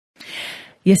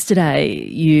Yesterday,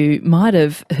 you might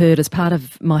have heard as part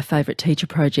of My Favourite Teacher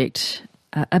project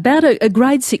about a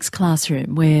grade 6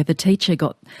 classroom where the teacher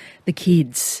got the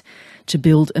kids to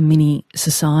build a mini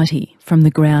society from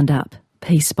the ground up,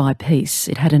 piece by piece.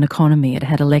 It had an economy, it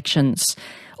had elections,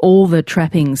 all the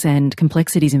trappings and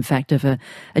complexities, in fact, of a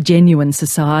genuine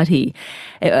society.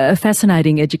 A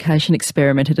fascinating education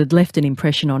experiment. It had left an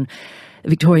impression on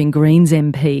Victorian Greens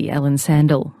MP Ellen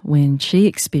Sandell when she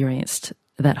experienced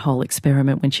that whole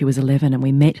experiment when she was 11, and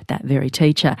we met that very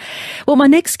teacher. Well, my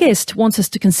next guest wants us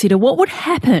to consider what would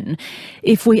happen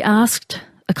if we asked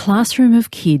a classroom of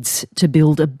kids to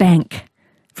build a bank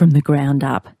from the ground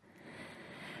up.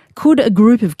 Could a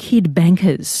group of kid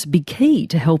bankers be key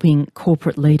to helping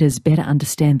corporate leaders better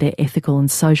understand their ethical and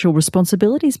social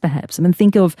responsibilities, perhaps? I mean,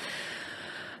 think of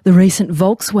the recent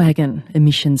Volkswagen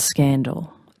emissions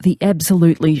scandal, the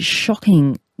absolutely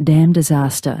shocking dam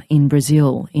disaster in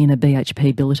Brazil in a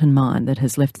BHP Billiton mine that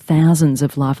has left thousands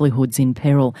of livelihoods in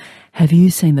peril. Have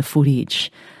you seen the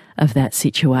footage of that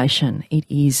situation? It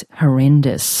is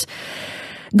horrendous.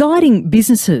 Guiding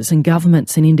businesses and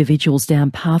governments and individuals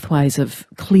down pathways of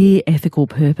clear ethical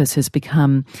purpose has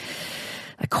become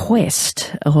a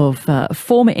quest of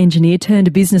former engineer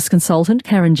turned business consultant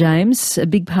Karen James. A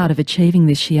big part of achieving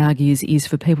this, she argues, is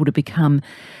for people to become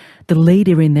the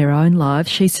leader in their own lives.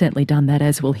 She's certainly done that,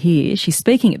 as we'll hear. She's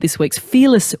speaking at this week's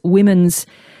Fearless Women's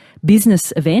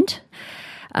Business event.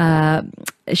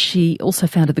 She also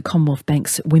founded the Commonwealth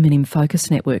Bank's Women in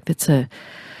Focus network. That's a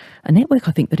network,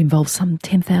 I think, that involves some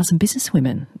 10,000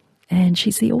 businesswomen. And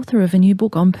she's the author of a new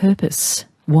book, On Purpose,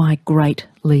 Why Great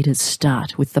Leaders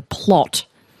Start with the Plot.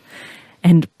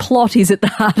 And plot is at the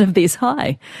heart of this.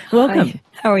 Hi, welcome. Hi.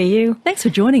 How are you? Thanks for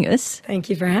joining us.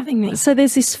 Thank you for having me. So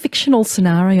there's this fictional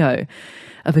scenario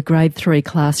of a grade 3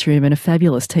 classroom and a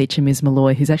fabulous teacher, Ms.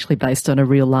 Malloy, who's actually based on a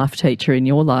real life teacher in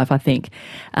your life, I think.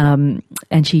 And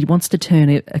she wants to turn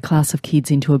a class of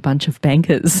kids into a bunch of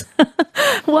bankers.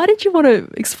 Why did you want to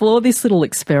explore this little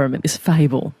experiment, this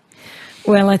fable?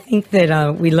 Well, I think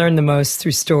that we learn the most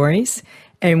through stories,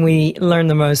 and we learn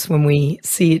the most when we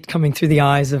see it coming through the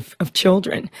eyes of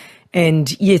children.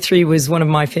 And year 3 was one of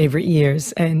my favourite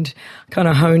years, and kind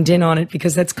of honed in on it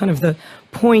because that's kind of the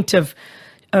point of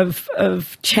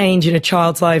change in a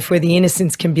child's life where the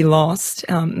innocence can be lost.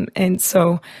 And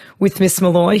so with Miss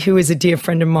Malloy, who is a dear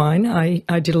friend of mine,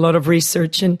 I did a lot of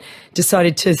research and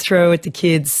decided to throw at the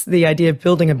kids the idea of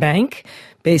building a bank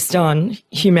based on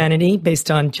humanity,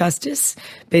 based on justice,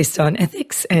 based on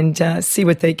ethics, and see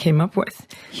what they came up with.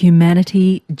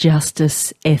 Humanity,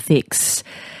 justice, ethics.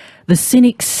 The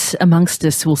cynics amongst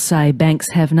us will say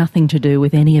banks have nothing to do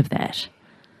with any of that.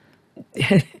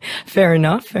 Fair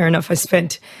enough, fair enough. I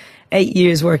spent 8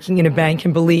 years working in a bank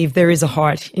and believe there is a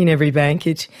heart in every bank.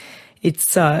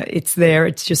 It's there.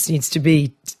 It just needs to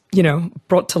be,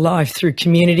 brought to life through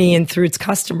community and through its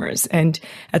customers. And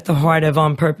at the heart of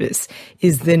On Purpose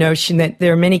is the notion that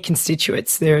there are many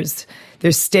constituents. There's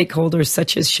stakeholders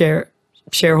such as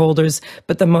shareholders,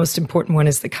 but the most important one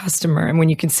is the customer. And when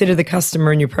you consider the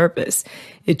customer and your purpose,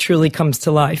 it truly comes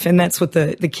to life. And that's what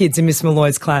the kids in Miss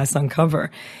Malloy's class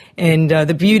uncover. And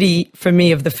the beauty for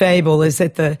me of the fable is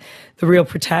that the real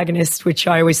protagonist, which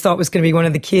I always thought was going to be one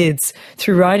of the kids,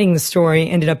 through writing the story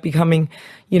ended up becoming,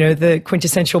 the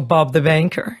quintessential Bob the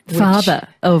banker. Father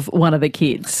of one of the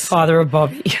kids. Father of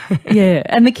Bobby. Yeah,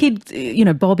 and the kid,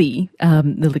 Bobby,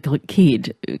 the little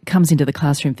kid, comes into the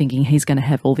classroom thinking he's going to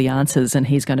have all the answers and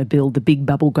he's going to build the big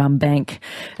bubblegum bank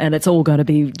and it's all going to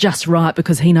be just right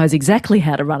because he knows exactly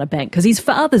how to run a bank because his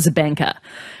father's a banker.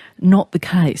 Not the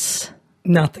case.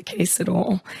 Not the case at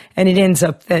all. And it ends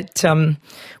up that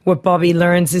what Bobby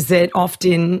learns is that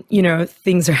often,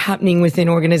 things are happening within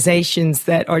organizations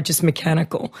that are just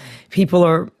mechanical. People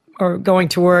are going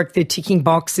to work, they're ticking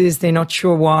boxes, they're not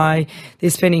sure why, they're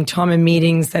spending time in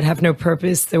meetings that have no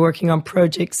purpose, they're working on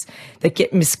projects that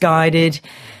get misguided.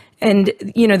 And,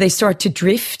 they start to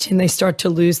drift and they start to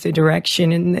lose their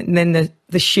direction. And then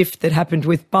the shift that happened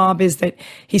with Bob is that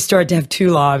he started to have 2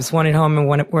 lives, one at home and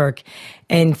one at work.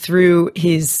 And through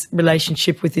his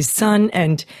relationship with his son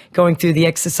and going through the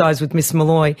exercise with Miss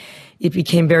Malloy, it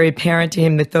became very apparent to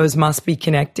him that those must be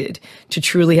connected to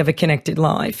truly have a connected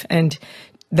life. And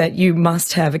that you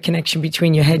must have a connection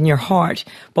between your head and your heart,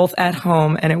 both at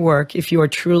home and at work, if you are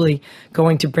truly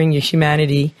going to bring your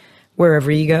humanity wherever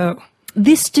you go.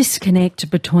 This disconnect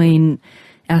between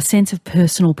our sense of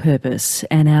personal purpose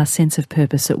and our sense of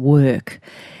purpose at work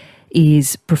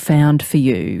is profound for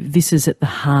you. This is at the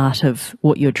heart of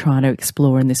what you're trying to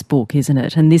explore in this book, isn't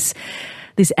it? And this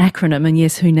acronym, and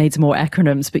yes, who needs more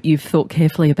acronyms, but you've thought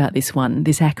carefully about this one,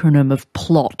 this acronym of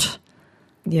PLOT.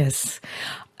 Yes.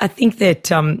 I think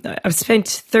that I've spent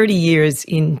 30 years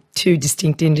in two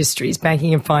distinct industries,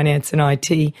 banking and finance and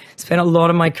IT. Spent a lot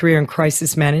of my career in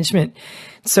crisis management.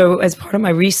 So as part of my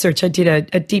research, I did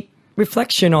a deep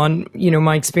reflection on,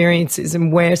 my experiences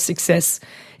and where success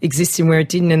exists and where it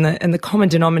didn't. And the common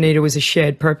denominator was a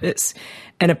shared purpose,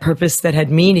 and a purpose that had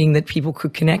meaning that people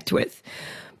could connect with.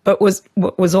 But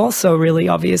what was also really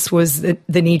obvious was the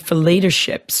need for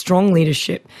leadership, strong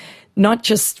leadership. Not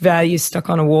just values stuck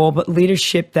on a wall, but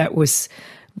leadership that was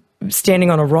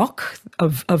standing on a rock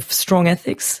of strong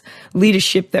ethics,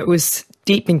 leadership that was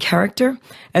deep in character,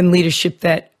 and leadership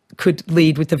that could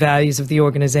lead with the values of the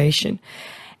organization.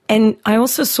 And I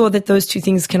also saw that those two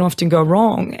things can often go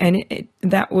wrong, and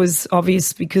that was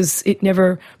obvious because it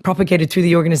never propagated through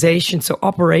the organization. So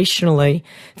operationally,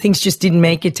 things just didn't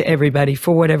make it to everybody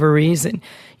for whatever reason.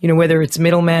 Whether it's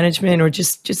middle management or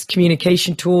just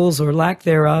communication tools or lack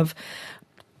thereof,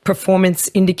 performance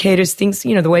indicators, things,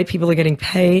 the way people are getting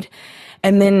paid.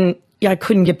 And then I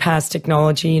couldn't get past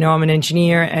technology. I'm an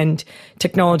engineer, and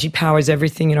technology powers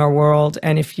everything in our world.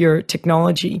 And if your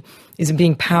technology isn't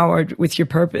being powered with your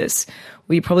purpose,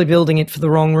 well, you're probably building it for the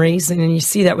wrong reason. And you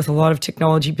see that with a lot of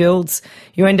technology builds.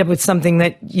 You end up with something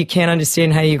that you can't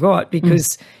understand how you got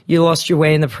because you lost your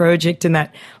way in the project. And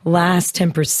that last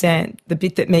 10%, the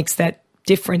bit that makes that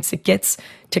difference, it gets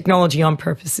technology on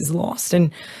purpose, is lost. And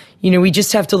we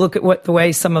just have to look at the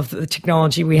way some of the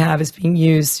technology we have is being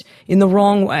used in the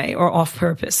wrong way or off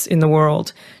purpose in the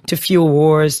world to fuel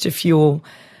wars, to fuel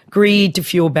greed, to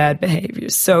fuel bad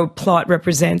behaviors. So Plot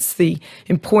represents the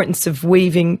importance of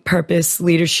weaving purpose,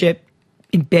 leadership,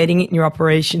 embedding it in your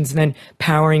operations, and then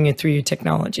powering it through your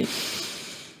technology.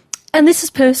 And this is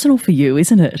personal for you,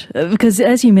 isn't it? Because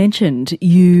as you mentioned,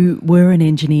 you were an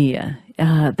engineer.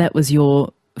 That was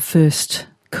your first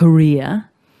career.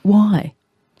 Why?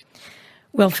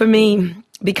 Well, for me,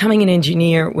 becoming an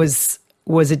engineer was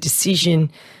a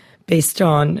decision based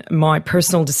on my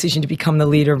personal decision to become the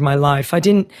leader of my life. I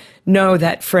didn't know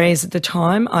that phrase at the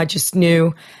time. I just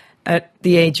knew at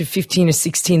the age of 15 or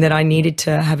 16 that I needed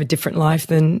to have a different life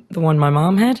than the one my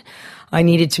mom had. I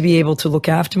needed to be able to look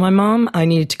after my mom. I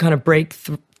needed to kind of break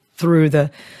through the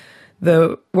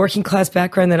working class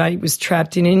background that I was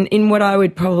trapped in what I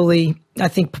would probably, I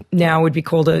think now would be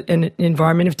called an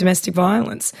environment of domestic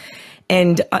violence.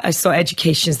 And I saw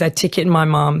education as that ticket, and my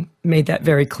mom made that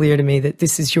very clear to me that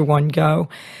this is your one go,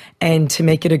 and to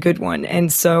make it a good one.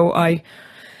 And so I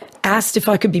asked if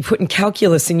I could be put in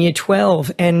calculus in year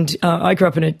 12. And I grew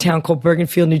up in a town called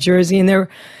Bergenfield, New Jersey, and there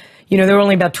were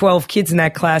only about 12 kids in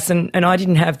that class, and I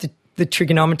didn't have the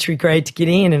trigonometry grade to get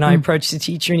in. And I approached the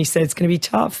teacher, and he said, "It's going to be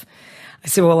tough." I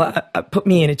said, "Well, put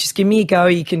me in it. Just give me a go.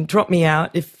 You can drop me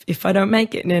out if I don't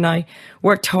make it." And I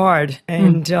worked hard,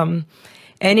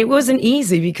 and it wasn't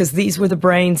easy because these were the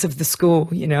brains of the school,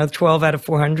 12 out of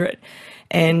 400.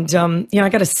 And, I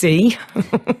got a C,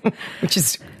 which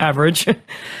is average,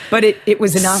 but it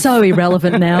was enough. So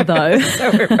irrelevant now, though. So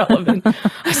irrelevant.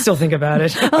 I still think about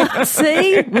it.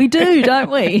 See, we do,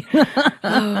 don't we?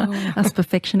 Us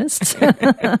perfectionists.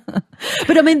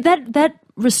 But I mean, that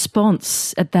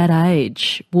response at that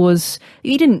age was,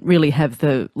 you didn't really have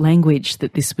the language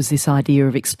that this was this idea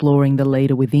of exploring the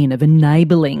leader within, of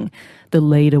enabling the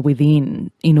leader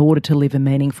within in order to live a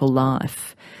meaningful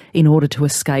life, in order to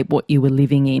escape what you were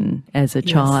living in as a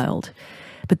child.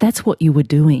 But that's what you were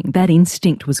doing. That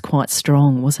instinct was quite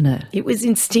strong, wasn't it? It was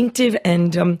instinctive,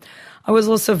 and I was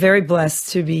also very blessed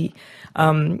to be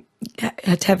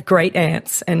had to have great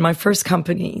aunts. And my first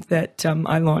company that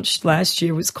I launched last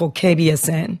year was called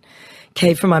KBSN.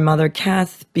 K for my mother,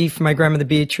 Kath, B for my grandmother,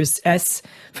 Beatrice, S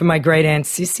for my great aunt,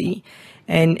 Sissy,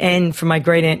 and N for my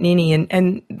great aunt, Nini.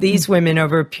 And these women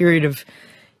over a period of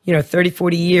 30,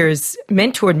 40 years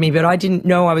mentored me, but I didn't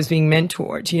know I was being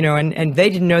mentored, and they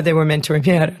didn't know they were mentoring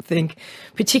me, I don't think.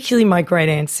 Particularly my great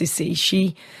aunt Sissy.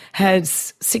 She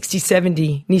has 60,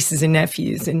 70 nieces and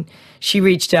nephews, and she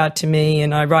reached out to me,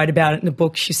 and I write about it in the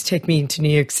book. She used to take me into New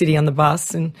York City on the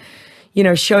bus and,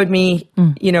 showed me,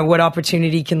 what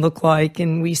opportunity can look like.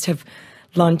 And we used to have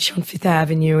lunch on Fifth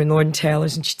Avenue in Lord and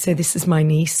Taylor's, and she'd say, "This is my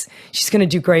niece. She's going to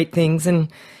do great things." And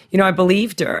I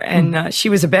believed her, and she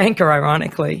was a banker,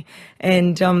 ironically,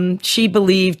 and she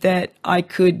believed that I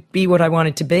could be what I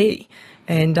wanted to be,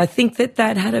 and I think that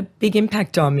had a big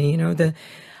impact on me.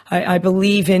 I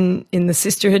believe in the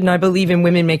sisterhood, and I believe in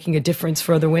women making a difference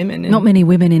for other women. Not many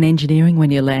women in engineering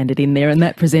when you landed in there, and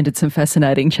that presented some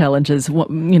fascinating challenges,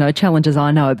 challenges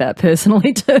I know about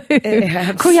personally too.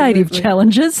 Creative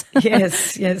challenges.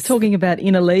 Yes. Talking about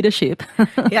inner leadership.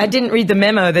 Yeah, I didn't read the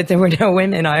memo that there were no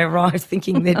women. I arrived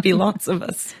thinking there'd be lots of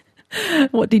us.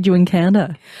 What did you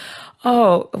encounter?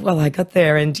 Oh, well, I got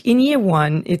there, and in year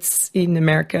one, it's in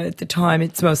America at the time,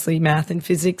 it's mostly math and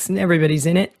physics, and everybody's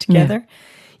in it together. Yeah.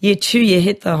 Year two, you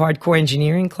hit the hardcore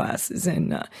engineering classes,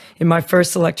 and in my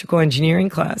first electrical engineering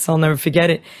class, I'll never forget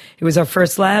it. It was our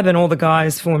first lab, and all the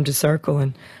guys formed a circle,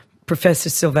 and Professor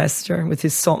Sylvester, with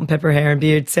his salt and pepper hair and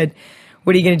beard, said,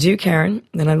 "What are you going to do, Karen?"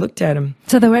 And I looked at him.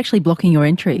 So they were actually blocking your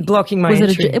entry? Blocking my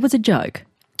entry. It was a joke?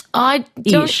 I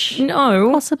don't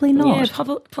know. Possibly not.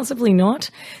 Yeah, possibly not.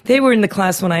 They were in the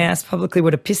class when I asked publicly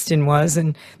what a piston was,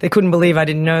 and they couldn't believe I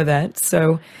didn't know that.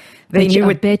 So they knew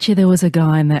I bet you there was a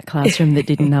guy in that classroom that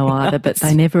didn't know either, but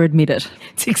they never admit it.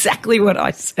 It's exactly what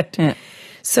I said. Yeah.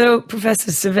 So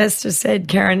Professor Sylvester said,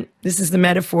 "Karen, this is the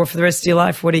metaphor for the rest of your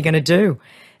life. What are you going to do?"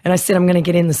 And I said, "I'm going to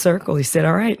get in the circle." He said,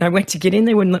 "All right." And I went to get in.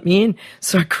 They wouldn't let me in.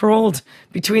 So I crawled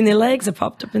between their legs. I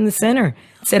popped up in the center.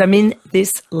 Said, "I'm in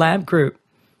this lab group."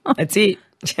 That's it.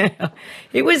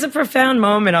 It was a profound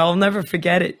moment. I'll never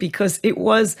forget it because it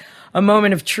was a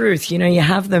moment of truth. You know, you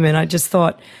have them, and I just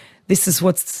thought, this is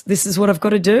what I've got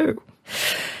to do.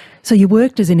 So you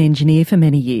worked as an engineer for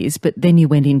many years, but then you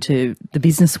went into the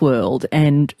business world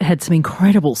and had some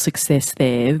incredible success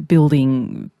there,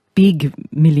 building big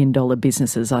million-dollar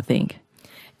businesses, I think.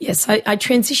 Yes, I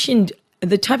transitioned.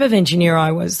 The type of engineer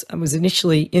I was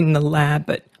initially in the lab,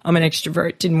 but I'm an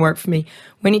extrovert, didn't work for me.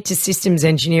 Went into systems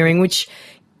engineering, which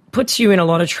puts you in a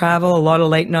lot of travel, a lot of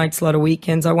late nights, a lot of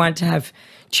weekends. I wanted to have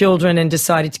children and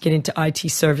decided to get into IT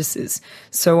services.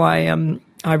 So I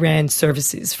ran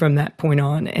services from that point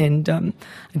on, and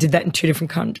I did that in 2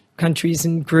 different countries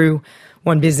and grew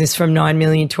one business from 9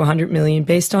 million to 100 million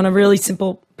based on a really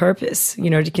simple purpose, you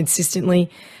know, to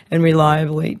consistently and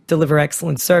reliably deliver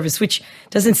excellent service, which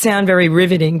doesn't sound very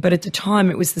riveting, but at the time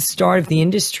it was the start of the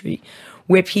industry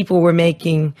where people were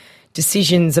making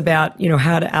decisions about, you know,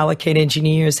 how to allocate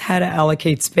engineers, how to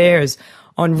allocate spares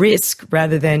on risk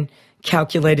rather than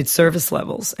calculated service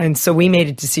levels. And so we made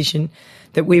a decision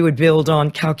that we would build on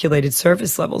calculated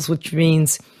service levels, which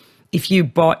means if you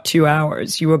bought 2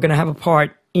 hours, you were going to have a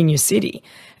part in your city.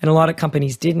 And a lot of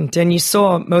companies didn't. And you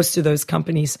saw most of those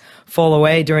companies fall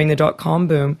away during the dot-com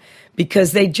boom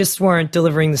because they just weren't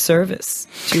delivering the service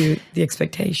to the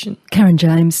expectation. Karen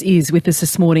James is with us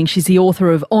this morning. She's the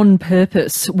author of On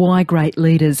Purpose, Why Great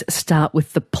Leaders Start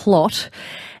with the Plot.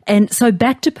 And so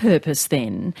back to purpose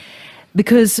then,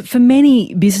 because for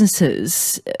many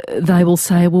businesses, they will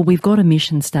say, well, we've got a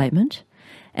mission statement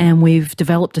and we've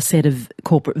developed a set of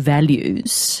corporate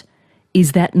values.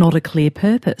 Is that not a clear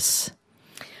purpose?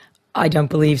 I don't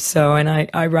believe so. And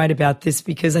I write about this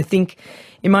because I think,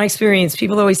 in my experience,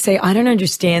 people always say, I don't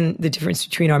understand the difference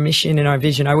between our mission and our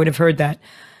vision. I would have heard that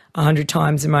 100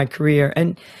 times in my career.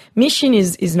 And mission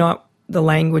is not the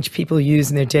language people use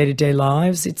in their day-to-day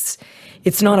lives.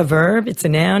 It's not a verb, it's a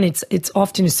noun. It's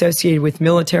often associated with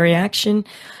military action.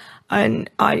 And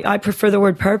I prefer the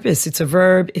word purpose. It's a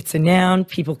verb, it's a noun,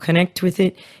 people connect with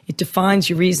it. It defines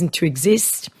your reason to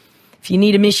exist. If you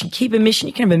need a mission, keep a mission.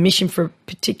 You can have a mission for a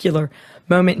particular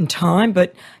moment in time,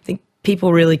 but I think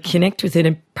people really connect with it,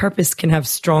 and purpose can have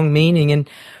strong meaning. And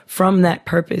from that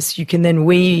purpose, you can then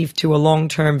weave to a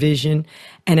long-term vision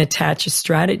and attach a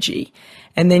strategy.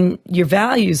 And then your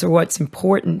values are what's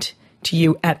important to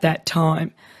you at that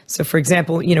time. So, for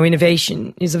example, you know,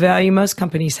 innovation is a value most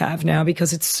companies have now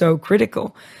because it's so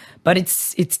critical. But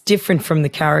it's different from the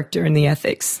character and the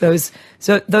ethics. Those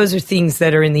are things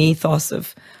that are in the ethos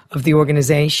of the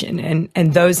organization,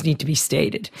 and those need to be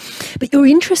stated. But your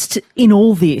interest in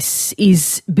all this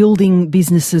is building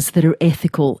businesses that are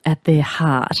ethical at their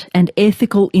heart and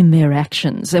ethical in their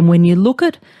actions. And when you look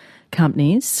at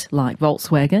companies like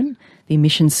Volkswagen, the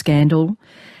emissions scandal,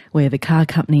 where the car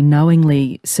company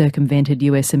knowingly circumvented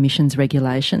US emissions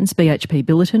regulations, BHP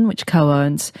Billiton, which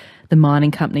co-owns the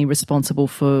mining company responsible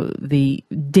for the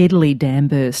deadly dam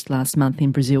burst last month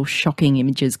in Brazil, shocking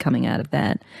images coming out of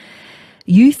that.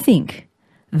 You think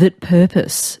that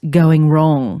purpose going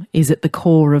wrong is at the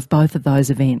core of both of those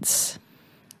events?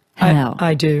 How?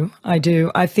 I do.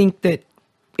 I think that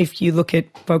if you look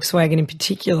at Volkswagen in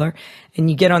particular and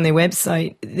you get on their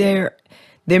website,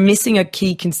 they're missing a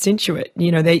key constituent.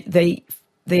 You know,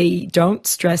 they don't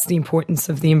stress the importance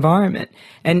of the environment.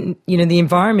 And, you know, the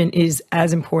environment is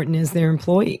as important as their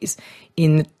employees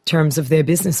in terms of their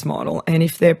business model. And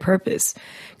if their purpose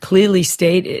clearly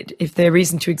stated, if their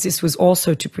reason to exist was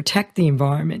also to protect the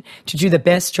environment, to do the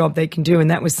best job they can do, and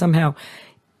that was somehow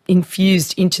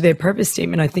infused into their purpose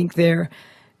statement, I think there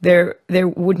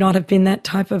would not have been that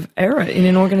type of error in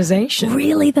an organization.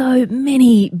 Really, though,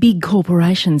 many big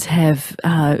corporations have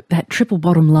that triple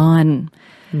bottom line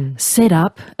set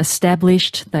up,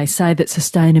 established. They say that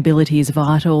sustainability is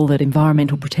vital, that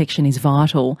environmental protection is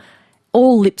vital,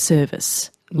 all lip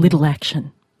service, little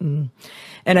action.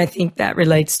 And I think that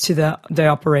relates to the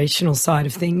operational side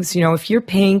of things. You know, if you're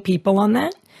paying people on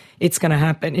that, it's going to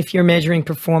happen. If you're measuring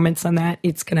performance on that,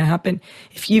 it's going to happen.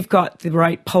 If you've got the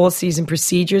right policies and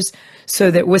procedures so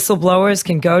that whistleblowers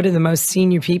can go to the most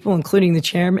senior people, including the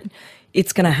chairman,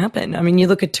 it's going to happen. I mean, you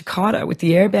look at Takata with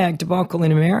the airbag debacle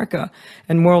in America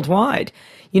and worldwide.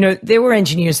 You know, there were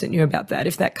engineers that knew about that.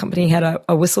 If that company had a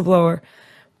whistleblower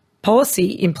policy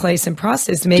in place and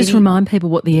process, maybe... Just remind people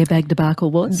what the airbag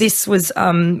debacle was. This was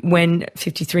when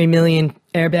 53 million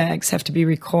airbags have to be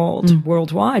recalled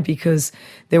worldwide because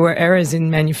there were errors in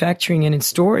manufacturing and in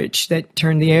storage that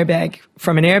turned the airbag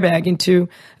from an airbag into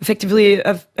effectively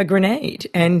a grenade.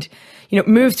 And, you know, it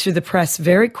moved through the press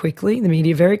very quickly, the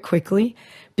media very quickly,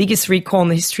 biggest recall in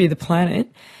the history of the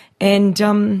planet. And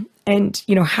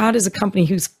you know, how does a company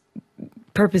whose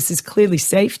purpose is clearly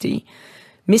safety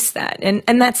miss that?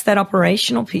 And that's that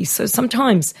operational piece. So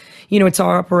sometimes, you know, it's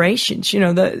our operations,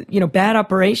 bad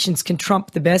operations can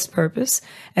trump the best purpose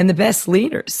and the best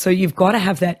leaders. So you've got to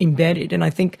have that embedded. And I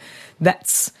think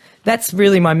that's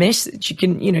really my message. You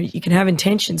can have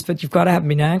intentions, but you've got to have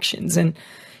them in actions. And,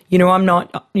 you know, I'm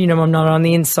not on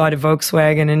the inside of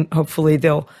Volkswagen, and hopefully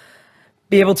they'll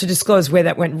be able to disclose where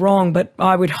that went wrong. But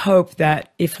I would hope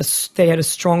that if they had a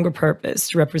stronger purpose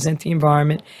to represent the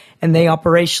environment and they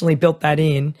operationally built that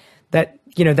in, that,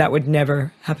 you know, that would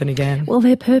never happen again. Well,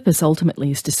 their purpose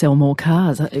ultimately is to sell more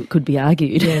cars, it could be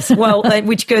argued. Yes, well,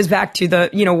 which goes back to the,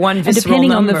 you know, one visceral depending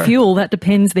number. on the fuel, that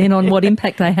depends then on what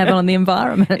impact they have on the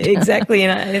environment. Exactly,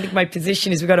 and I think my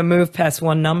position is we've got to move past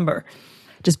one number.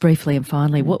 Just briefly and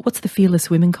finally, what's the Fearless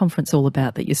Women Conference all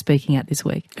about that you're speaking at this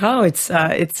week? Oh, it's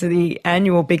the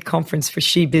annual big conference for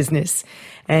She Business,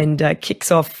 and kicks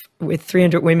off with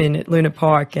 300 women at Luna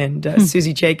Park, and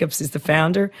Susie Jacobs is the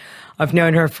founder. I've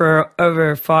known her for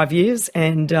over 5 years,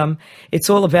 and it's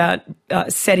all about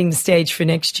setting the stage for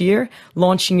next year,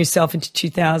 launching yourself into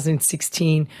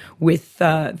 2016 with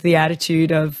the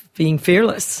attitude of being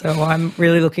fearless. So I'm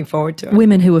really looking forward to it.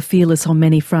 Women who are fearless on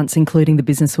many fronts, including the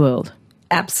business world.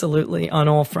 Absolutely, on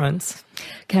all fronts.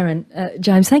 Karen,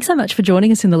 James, thanks so much for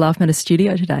joining us in the Life Matters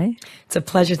studio today. It's a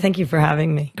pleasure. Thank you for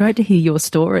having me. Great to hear your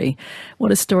story.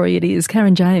 What a story it is.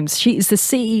 Karen James, she is the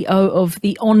CEO of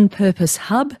the On Purpose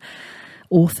Hub,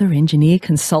 author, engineer,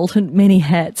 consultant, many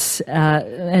hats,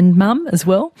 and mum as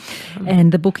well.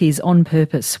 And the book is On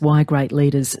Purpose, Why Great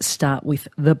Leaders Start With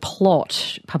the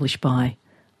Plot, published by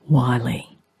Wiley.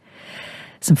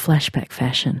 Some flashback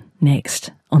fashion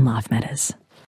next on Life Matters.